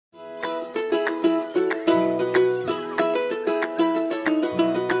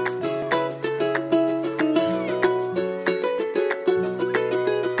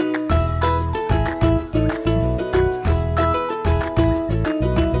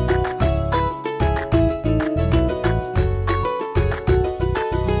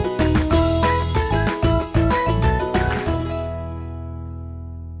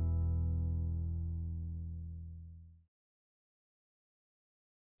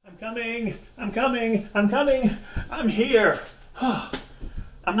I'm coming. I'm here.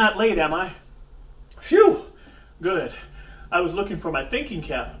 I'm not late, am I? Phew, good. I was looking for my thinking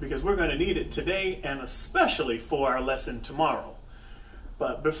cap because we're going to need it today and especially for our lesson tomorrow.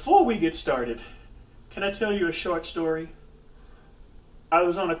 But before we get started, can I tell you a short story? I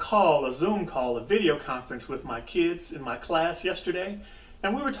was on a Zoom call, a video conference with my kids in my class yesterday,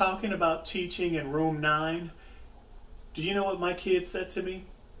 and we were talking about teaching in room 9. Do you know what my kids said to me?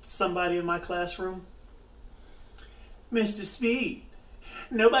 Somebody in my classroom? Mr. Speed,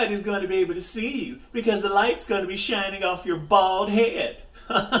 nobody's going to be able to see you because the light's going to be shining off your bald head.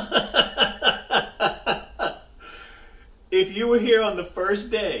 If you were here on the first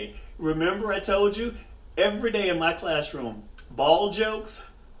day, remember I told you every day in my classroom, bald jokes,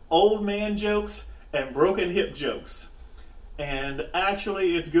 old man jokes, and broken hip jokes. And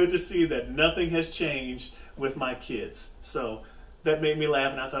actually, it's good to see that nothing has changed with my kids. So that made me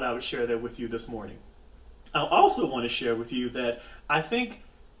laugh, and I thought I would share that with you this morning. I also want to share with you that I think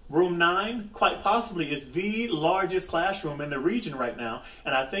room 9 quite possibly is the largest classroom in the region right now,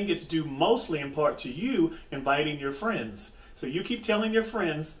 and I think it's due mostly in part to you inviting your friends. So you keep telling your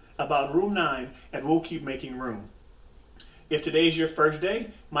friends about room 9, and we'll keep making room. If today's your first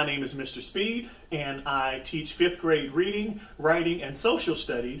day, my name is Mr. Speed, and I teach 5th grade reading, writing, and social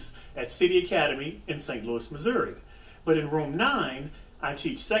studies at City Academy in St. Louis, Missouri. But in room 9, I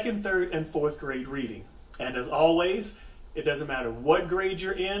teach 2nd, 3rd, and 4th grade reading. And as always, it doesn't matter what grade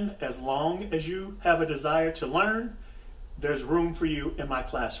you're in, as long as you have a desire to learn, there's room for you in my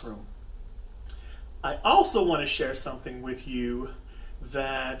classroom. I also want to share something with you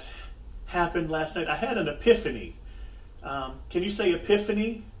that happened last night. I had an epiphany. Can you say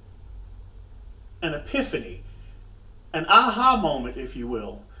epiphany? An epiphany. An aha moment, if you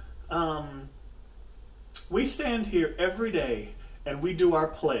will. We stand here every day and we do our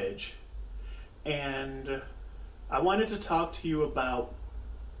pledge. And I wanted to talk to you about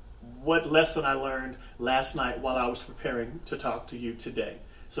what lesson I learned last night while I was preparing to talk to you today.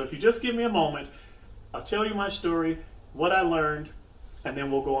 So if you just give me a moment, I'll tell you my story, what I learned, and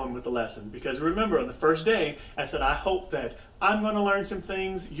then we'll go on with the lesson. Because remember, on the first day, I said, I hope that I'm going to learn some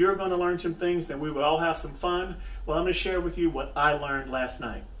things, you're going to learn some things, then we would all have some fun. Well, I'm going to share with you what I learned last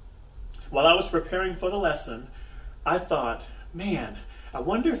night. While I was preparing for the lesson, I thought, man, I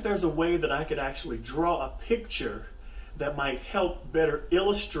wonder if there's a way that I could actually draw a picture that might help better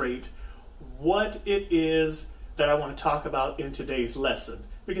illustrate what it is that I want to talk about in today's lesson.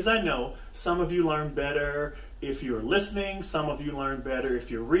 Because I know some of you learn better if you're listening, some of you learn better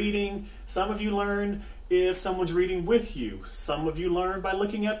if you're reading, some of you learn if someone's reading with you, some of you learn by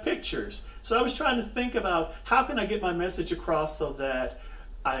looking at pictures. So I was trying to think about how can I get my message across so that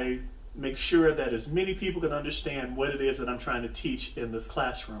I make sure that as many people can understand what it is that I'm trying to teach in this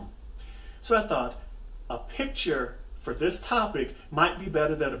classroom. So I thought a picture for this topic might be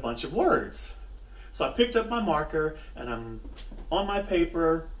better than a bunch of words. So I picked up my marker and I'm on my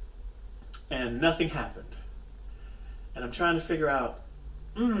paper and nothing happened. And I'm trying to figure out,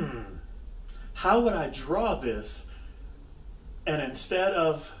 how would I draw this? And instead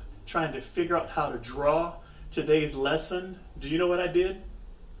of trying to figure out how to draw today's lesson, do you know what I did?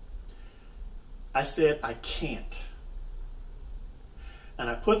 I said, I can't. And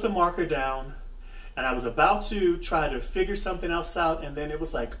I put the marker down and I was about to try to figure something else out, and then it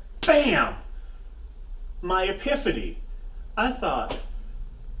was like, bam! My epiphany. I thought,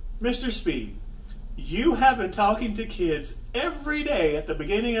 Mr. Speed, you have been talking to kids every day at the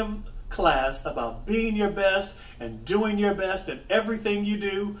beginning of class about being your best and doing your best in everything you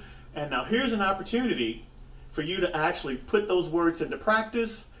do, and now here's an opportunity for you to actually put those words into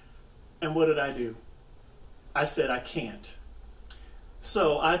practice. And what did I do? I said I can't.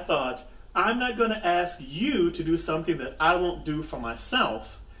 So I thought, I'm not going to ask you to do something that I won't do for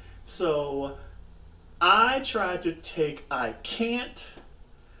myself. So I tried to take I can't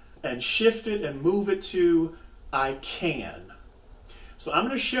and shift it and move it to I can. So I'm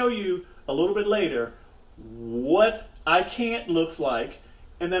going to show you a little bit later what I can't looks like,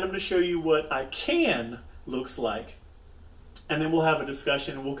 and then I'm going to show you what I can looks like. And then we'll have a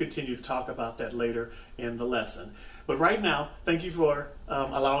discussion and we'll continue to talk about that later in the lesson. But right now, thank you for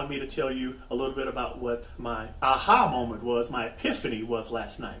allowing me to tell you a little bit about what my aha moment was, my epiphany was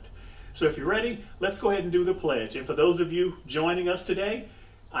last night. So if you're ready, let's go ahead and do the pledge. And for those of you joining us today,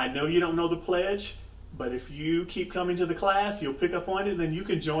 I know you don't know the pledge, but if you keep coming to the class, you'll pick up on it and then you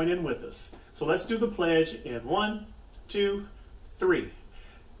can join in with us. So let's do the pledge in 1, 2, 3.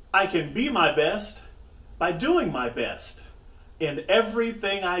 I can be my best by doing my best in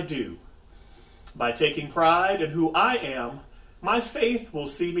everything I do, by taking pride in who I am My faith will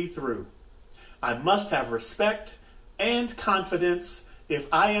see me through. I must have respect and confidence if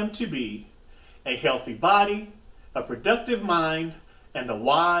I am to be a healthy body, a productive mind, and a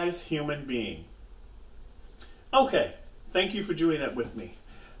wise human being. Okay, thank you for doing that with me.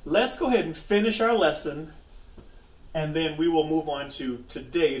 Let's go ahead and finish our lesson, and then we will move on to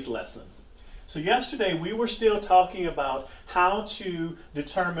today's lesson. So yesterday we were still talking about how to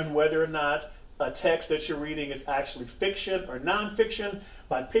determine whether or not a text that you're reading is actually fiction or nonfiction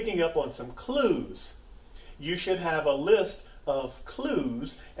by picking up on some clues. You should have a list of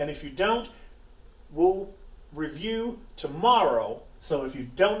clues, and if you don't, we'll review tomorrow. So if you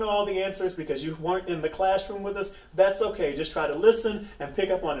don't know all the answers because you weren't in the classroom with us, that's okay. Just try to listen and pick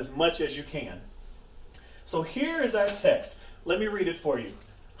up on as much as you can. So here is our text. Let me read it for you.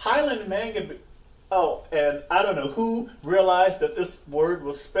 Highland manganese. Oh, and I don't know who realized that this word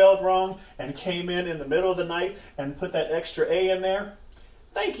was spelled wrong and came in the middle of the night and put that extra A in there.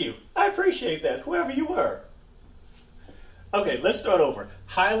 Thank you. I appreciate that, whoever you were. Okay, let's start over.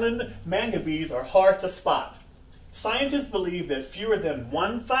 Highland manganese are hard to spot. Scientists believe that fewer than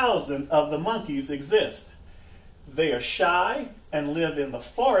 1,000 of the monkeys exist. They are shy and live in the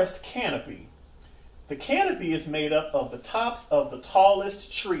forest canopy. The canopy is made up of the tops of the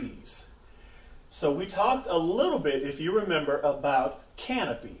tallest trees. So we talked a little bit, if you remember, about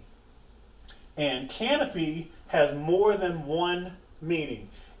canopy. And canopy has more than one meaning.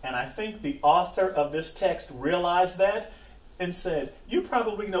 And I think the author of this text realized that and said, you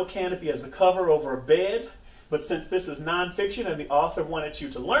probably know canopy as the cover over a bed, but since this is nonfiction and the author wanted you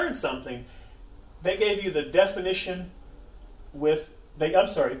to learn something, they gave you the definition they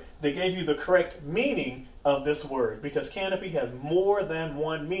gave you the correct meaning of this word, because canopy has more than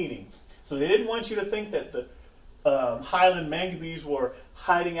one meaning. So they didn't want you to think that the Highland manganese were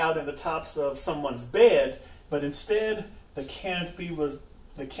hiding out in the tops of someone's bed, but instead the canopy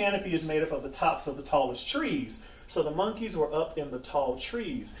is made up of the tops of the tallest trees. So the monkeys were up in the tall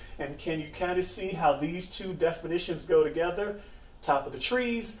trees. And can you kind of see how these two definitions go together? Top of the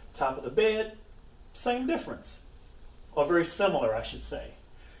trees, top of the bed, same difference. Or very similar, I should say.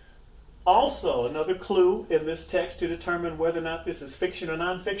 Also, another clue in this text to determine whether or not this is fiction or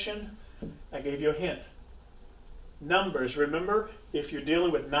nonfiction, I gave you a hint. Numbers. Remember, if you're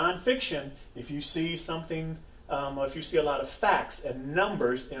dealing with nonfiction, if you see something, or if you see a lot of facts and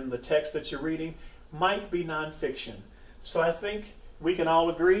numbers in the text that you're reading, might be nonfiction. So I think we can all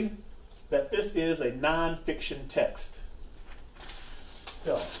agree that this is a nonfiction text.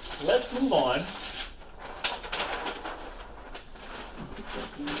 So let's move on.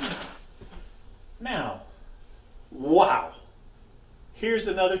 Now, wow. Here's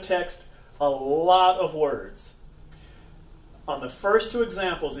another text, a lot of words. On the first two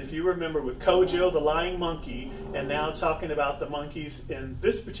examples, if you remember with Kojo, the lying monkey, and now talking about the monkeys in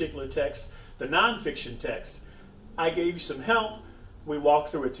this particular text, the nonfiction text, I gave you some help. We walked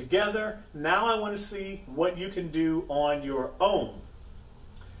through it together. Now I want to see what you can do on your own.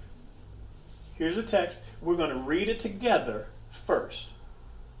 Here's a text. We're going to read it together first.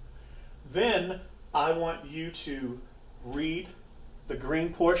 Then I want you to read the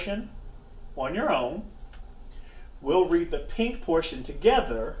green portion on your own. We'll read the pink portion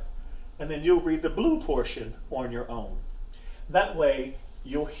together, and then you'll read the blue portion on your own. That way,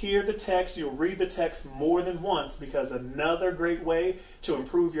 you'll hear the text, you'll read the text more than once, because another great way to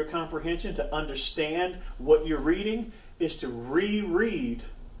improve your comprehension, to understand what you're reading, is to reread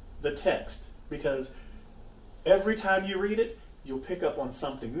the text. Because every time you read it, you'll pick up on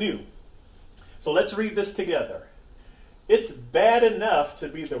something new. So let's read this together. It's bad enough to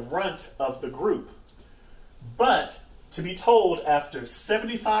be the runt of the group, but to be told after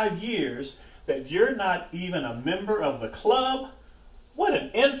 75 years that you're not even a member of the club, what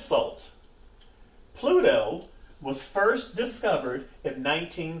an insult. Pluto was first discovered in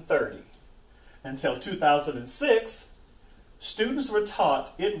 1930. Until 2006, students were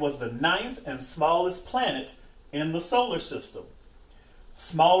taught it was the 9th and smallest planet in the solar system.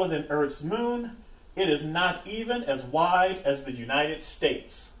 Smaller than Earth's moon, it is not even as wide as the United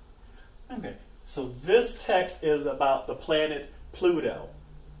States. Okay, so this text is about the planet Pluto.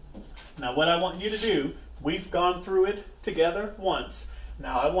 Now what I want you to do, we've gone through it together once.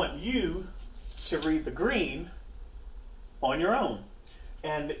 Now I want you to read the green on your own.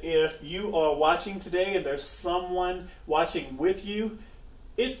 And if you are watching today and there's someone watching with you,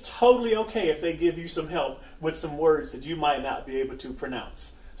 it's totally okay if they give you some help with some words that you might not be able to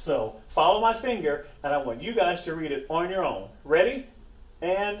pronounce. So follow my finger, and I want you guys to read it on your own. Ready?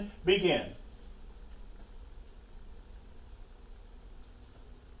 And begin.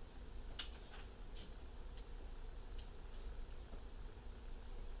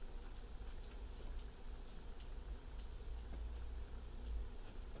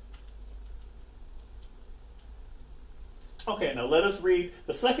 Okay, now let us read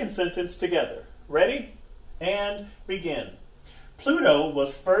the second sentence together. Ready? And begin. Pluto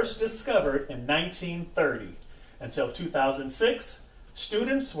was first discovered in 1930. Until 2006,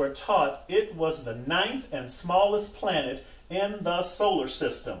 students were taught it was the 9th and smallest planet in the solar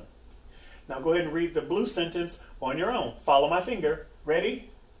system. Now go ahead and read the blue sentence on your own. Follow my finger. Ready?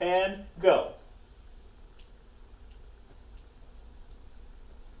 And go.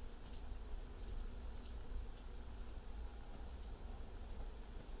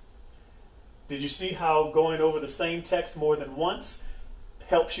 Did you see how going over the same text more than once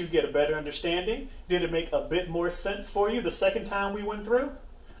helps you get a better understanding? Did it make a bit more sense for you the second time we went through?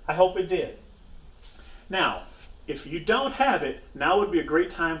 I hope it did. Now, if you don't have it, now would be a great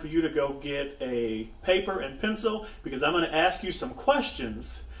time for you to go get a paper and pencil, because I'm going to ask you some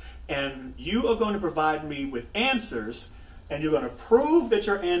questions and you are going to provide me with answers, and you're going to prove that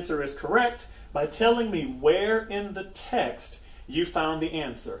your answer is correct by telling me where in the text you found the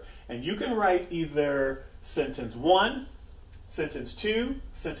answer. And you can write either sentence 1, sentence 2,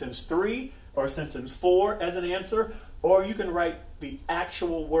 sentence 3, or sentence 4 as an answer, or you can write the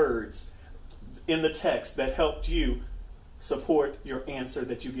actual words in the text that helped you support your answer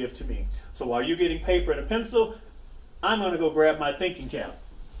that you give to me. So while you're getting paper and a pencil, I'm going to go grab my thinking cap.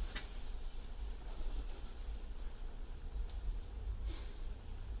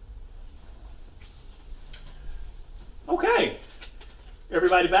 Okay.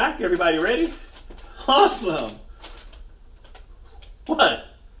 Everybody back? Everybody ready? Awesome. What?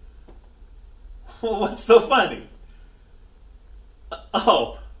 What's so funny?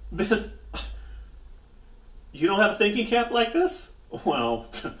 Oh, this... You don't have a thinking cap like this? Well,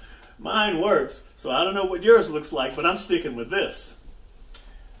 mine works, so I don't know what yours looks like, but I'm sticking with this.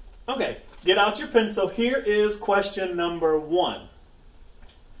 Okay, get out your pencil. Here is question number 1.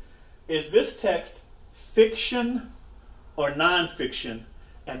 Is this text fiction or nonfiction,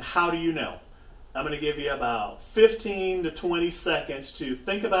 and how do you know? I'm going to give you about 15 to 20 seconds to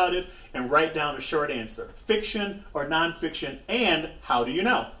think about it and write down a short answer. Fiction or nonfiction, and how do you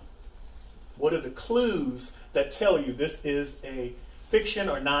know? What are the clues that tell you this is a fiction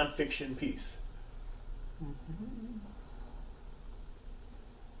or nonfiction piece?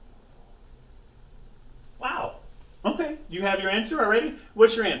 Wow. Okay, you have your answer already?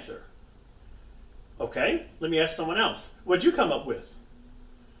 What's your answer? Okay, let me ask someone else. What'd you come up with?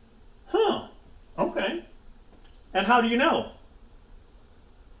 Huh, okay. And how do you know?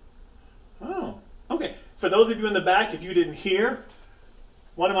 Oh, okay. For those of you in the back, if you didn't hear,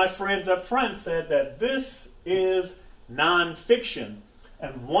 one of my friends up front said that this is nonfiction.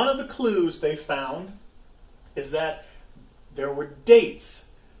 And one of the clues they found is that there were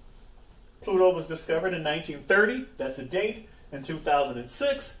dates. Pluto was discovered in 1930, that's a date. In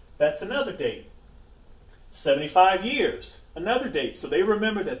 2006, that's another date. 75 years, another date. So they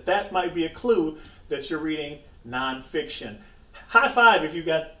remember that that might be a clue that you're reading nonfiction. High five if you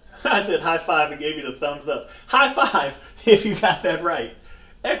got, I said high five and gave you the thumbs up. High five if you got that right.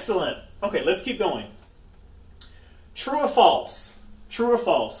 Excellent. Okay, let's keep going. True or false? True or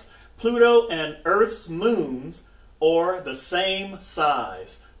false? Pluto and Earth's moons are the same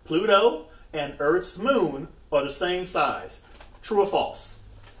size. Pluto and Earth's moon are the same size. True or false?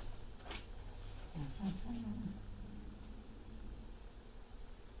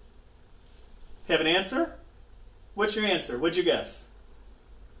 Have an answer? What's your answer? What'd you guess?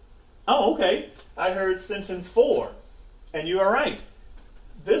 Oh, okay. I heard sentence 4. And you are right.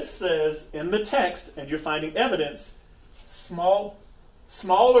 This says in the text, and you're finding evidence, smaller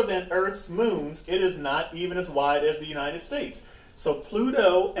than Earth's moons, it is not even as wide as the United States. So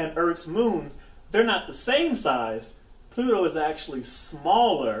Pluto and Earth's moons, they're not the same size. Pluto is actually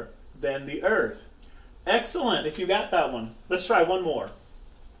smaller than the Earth. Excellent, if you got that one. Let's try one more.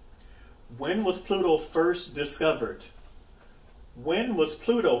 When was Pluto first discovered? When was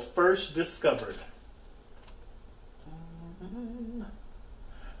Pluto first discovered?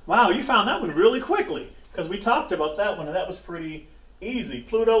 Wow, you found that one really quickly, because we talked about that one and that was pretty easy.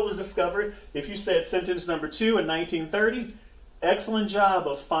 Pluto was discovered, if you said sentence number 2 in 1930, excellent job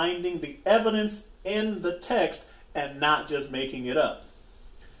of finding the evidence in the text and not just making it up.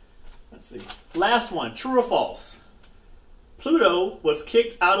 Let's see. Last one, true or false? Pluto was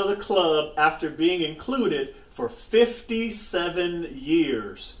kicked out of the club after being included for 57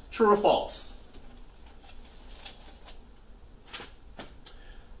 years. True or false?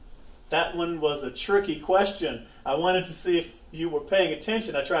 That one was a tricky question. I wanted to see if you were paying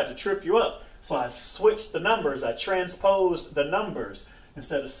attention. I tried to trip you up. So I switched the numbers. I transposed the numbers.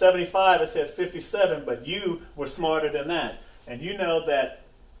 Instead of 75, I said 57, but you were smarter than that. And you know that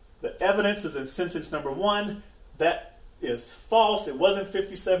the evidence is in sentence number 1. That is false. It wasn't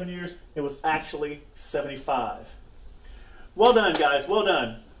 57 years. It was actually 75. Well done, guys. Well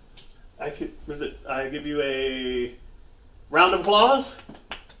done. I give you a round of applause?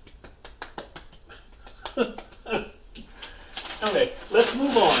 Okay, let's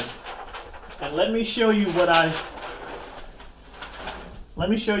move on. And let me show you what I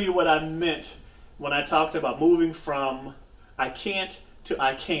meant when I talked about moving from I can't to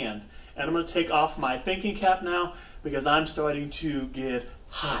I can. And I'm going to take off my thinking cap now because I'm starting to get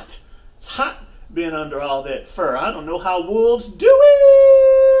hot. It's hot being under all that fur. I don't know how wolves do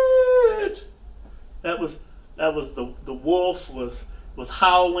it. That was the wolf was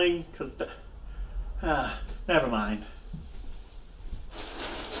howling because never mind.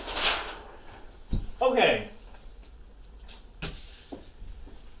 Okay.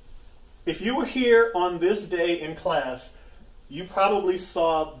 If you were here on this day in class, you probably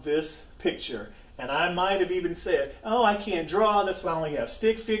saw this picture. And I might have even said, oh, I can't draw, that's why I only have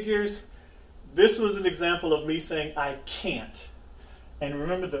stick figures. This was an example of me saying, I can't. And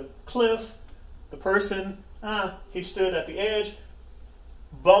remember the cliff, the person, he stood at the edge.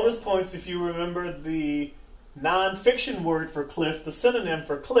 Bonus points if you remember the non-fiction word for cliff, the synonym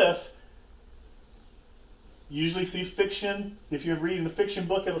for cliff. You usually see fiction. If you're reading a fiction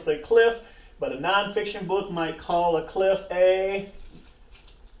book, it'll say cliff, but a non-fiction book might call a cliff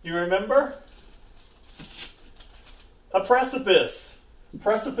you remember? A precipice.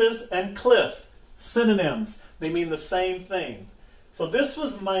 Precipice and cliff, synonyms. They mean the same thing. So this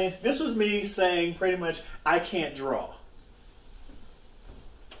was me saying pretty much, I can't draw.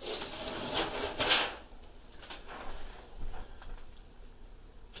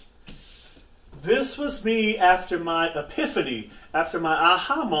 This was me after my epiphany, after my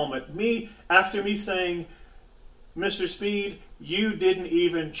aha moment, after me saying, Mr. Speed, you didn't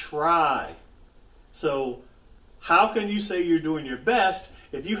even try. So how can you say you're doing your best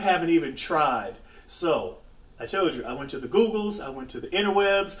if you haven't even tried? So I told you, I went to the Googles, I went to the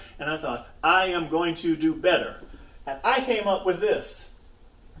interwebs, and I thought, I am going to do better. And I came up with this.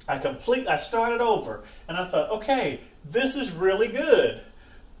 I started over, and I thought, okay, this is really good.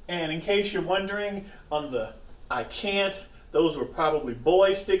 And in case you're wondering, on the I can't, those were probably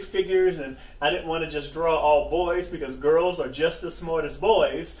boy stick figures, and I didn't want to just draw all boys because girls are just as smart as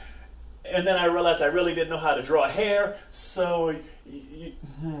boys. And then I realized I really didn't know how to draw hair, so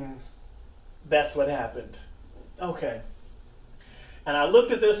that's what happened. Okay. And I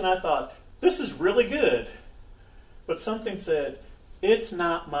looked at this and I thought, this is really good. But something said, it's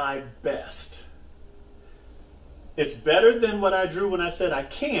not my best. It's better than what I drew when I said I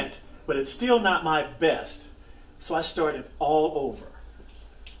can't, but it's still not my best. So I started all over.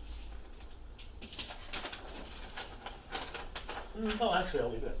 Oh, actually, I'll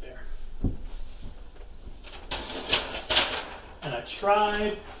leave that there. And I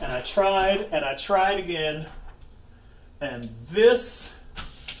tried, and I tried, and I tried again. And this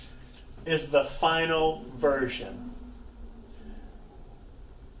is the final version.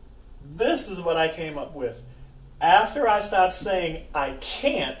 This is what I came up with. After I stopped saying I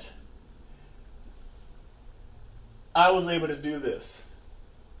can't, I was able to do this.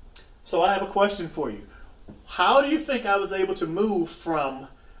 So I have a question for you. How do you think I was able to move from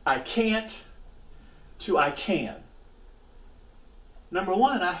I can't to I can? Number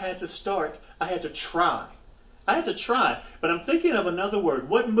one, I had to try. I had to try, but I'm thinking of another word.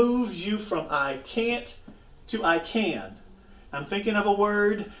 What moves you from I can't to I can? I'm thinking of a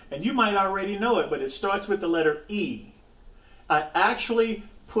word, and you might already know it, but it starts with the letter E. I actually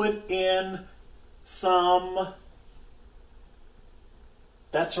put in some,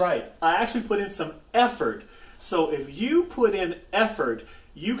 that's right, I actually put in some effort. So if you put in effort,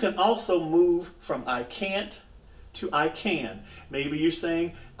 you can also move from I can't to I can. Maybe you're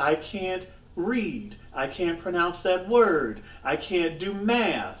saying, I can't read. I can't pronounce that word. I can't do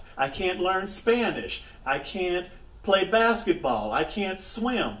math. I can't learn Spanish. I can't play basketball. I can't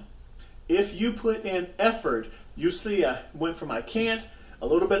swim. If you put in effort, you see I went from I can't, a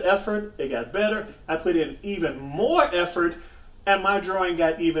little bit effort, it got better. I put in even more effort, and my drawing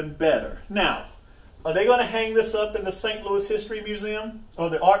got even better. Now, are they going to hang this up in the St. Louis History Museum or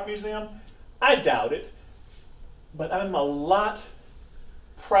the Art Museum? I doubt it. But I'm a lot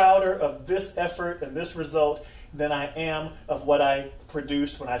prouder of this effort and this result than I am of what I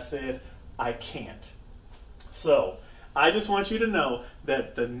produced when I said I can't. So, I just want you to know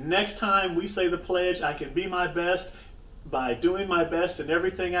that the next time we say the pledge, I can be my best by doing my best in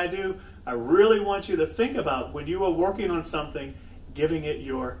everything I do, I really want you to think about when you are working on something, giving it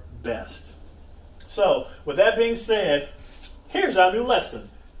your best. So, with that being said, here's our new lesson.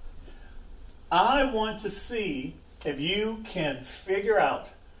 I want to see if you can figure out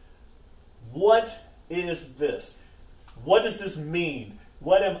what is this? What does this mean?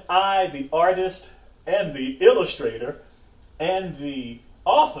 What am I, the artist and the illustrator and the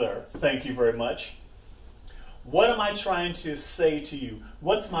author, thank you very much, what am I trying to say to you?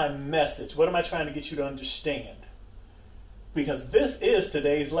 What's my message? What am I trying to get you to understand? Because this is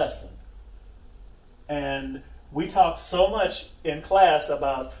today's lesson. And we talk so much in class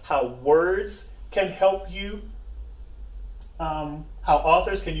about how words can help you, how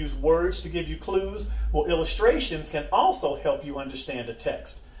authors can use words to give you clues. Well, illustrations can also help you understand a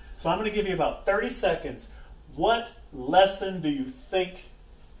text. So I'm going to give you about 30 seconds. What lesson do you think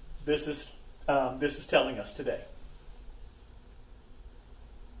this is telling us today?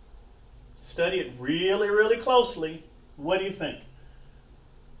 Study it really, really closely. What do you think?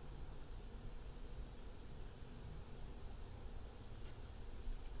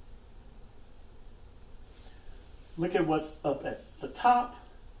 Look at what's up at the top.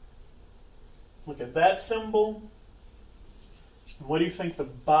 Look at that symbol. What do you think the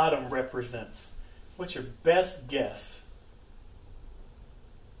bottom represents? What's your best guess?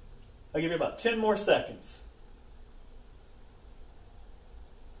 I'll give you about 10 more seconds.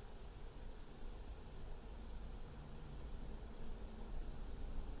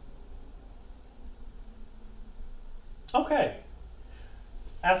 Okay.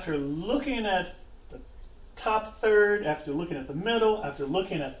 After looking at the top third, after looking at the middle, after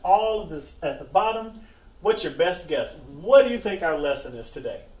looking at all of this at the bottom, what's your best guess? What do you think our lesson is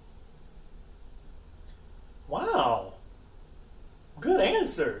today? Wow. Good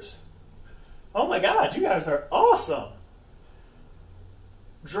answers. Oh my God, you guys are awesome.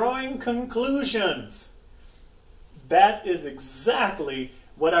 Drawing conclusions. That is exactly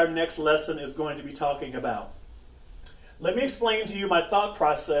what our next lesson is going to be talking about. Let me explain to you my thought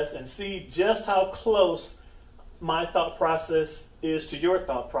process and see just how close my thought process is to your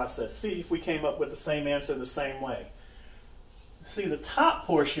thought process. See if we came up with the same answer the same way. See, the top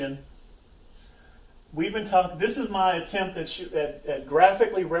portion, we've been talking, this is my attempt at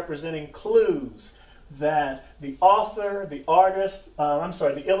graphically representing clues that the author, the artist,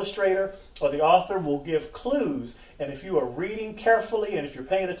 the illustrator or the author will give clues. And if you are reading carefully and if you're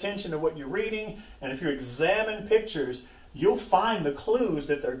paying attention to what you're reading and if you examine pictures, you'll find the clues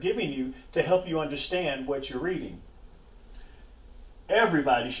that they're giving you to help you understand what you're reading.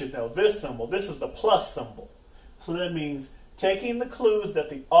 Everybody should know this symbol. This is the plus symbol. So that means taking the clues that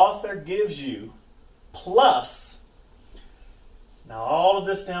the author gives you plus, now all of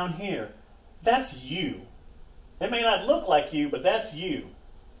this down here, that's you. It may not look like you, but that's you.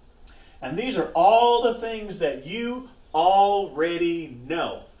 And these are all the things that you already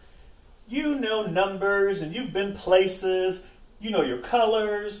know. You know numbers and you've been places. You know your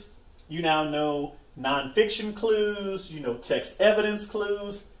colors. You now know nonfiction clues. You know text evidence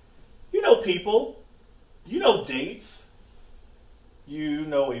clues. You know people. You know dates. You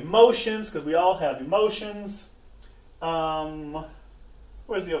know emotions, because we all have emotions.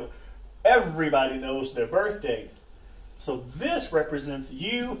 Where's the other? Everybody knows their birthday. So this represents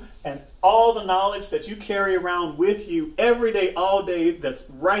you and all the knowledge that you carry around with you every day, all day, that's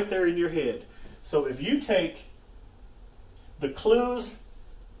right there in your head. So if you take the clues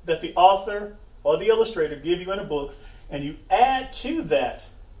that the author or the illustrator give you in the books and you add to that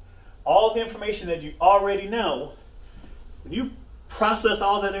all the information that you already know, when you process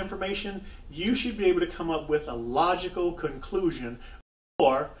all that information, you should be able to come up with a logical conclusion,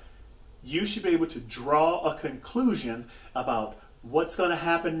 or you should be able to draw a conclusion about what's going to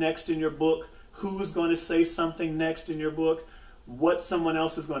happen next in your book, who's going to say something next in your book, what someone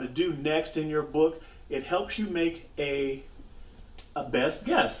else is going to do next in your book. It helps you make a best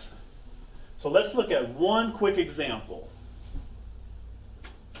guess. So let's look at one quick example.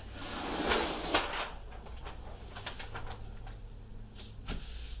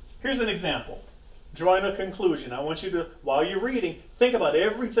 Here's an example. Drawing a conclusion. I want you to, while you're reading, think about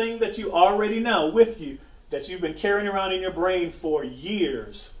everything that you already know with you, that you've been carrying around in your brain for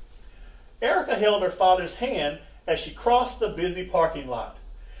years. Erica held her father's hand as she crossed the busy parking lot.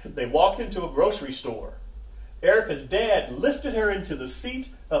 They walked into a grocery store. Erica's dad lifted her into the seat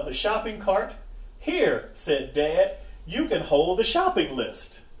of the shopping cart. "Here," said Dad, "you can hold the shopping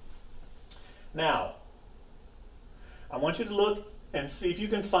list." Now, I want you to look and see if you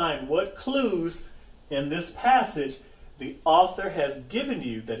can find what clues in this passage the author has given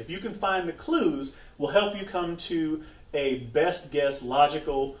you, that if you can find the clues, will help you come to a best guess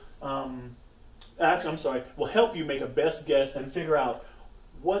logical, will help you make a best guess and figure out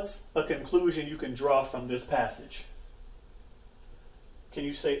what's a conclusion you can draw from this passage. Can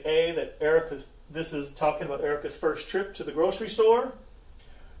you say A, that Erica's This is talking about Erica's first trip to the grocery store.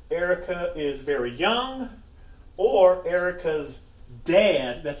 Erica is very young, or Erica's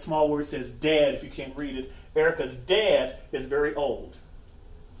dad, that small word says dad if you can't read it, Erica's dad is very old.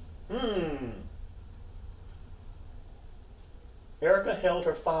 Erica held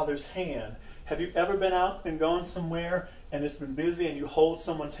her father's hand. Have you ever been out and gone somewhere and it's been busy and you hold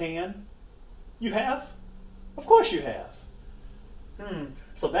someone's hand? You have? Of course you have.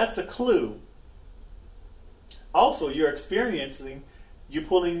 So that's a clue. Also, you're experiencing, you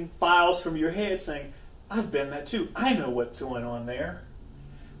pulling files from your head saying, I've been that too. I know what's going on there.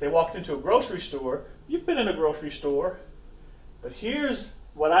 They walked into a grocery store. You've been in a grocery store. But here's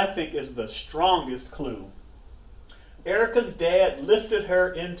what I think is the strongest clue. Erica's dad lifted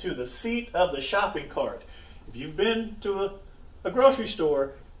her into the seat of the shopping cart. If you've been to a grocery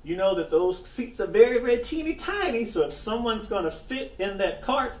store, you know that those seats are very, very teeny tiny. So if someone's going to fit in that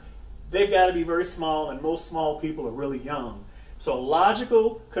cart, they've got to be very small, and most small people are really young. So a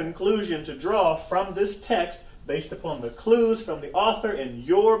logical conclusion to draw from this text, based upon the clues from the author and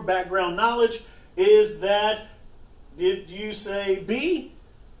your background knowledge, is that, did you say B?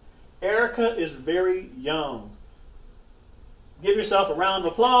 Erica is very young. Give yourself a round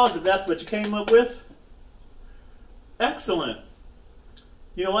of applause if that's what you came up with. Excellent.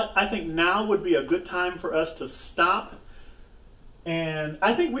 You know what? I think now would be a good time for us to stop. And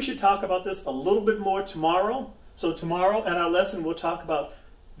I think we should talk about this a little bit more tomorrow. So tomorrow at our lesson, we'll talk about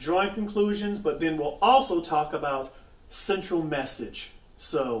drawing conclusions, but then we'll also talk about central message.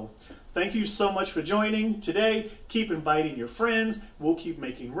 So thank you so much for joining today. Keep inviting your friends. We'll keep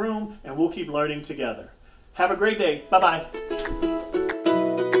making room, and we'll keep learning together. Have a great day. Bye-bye.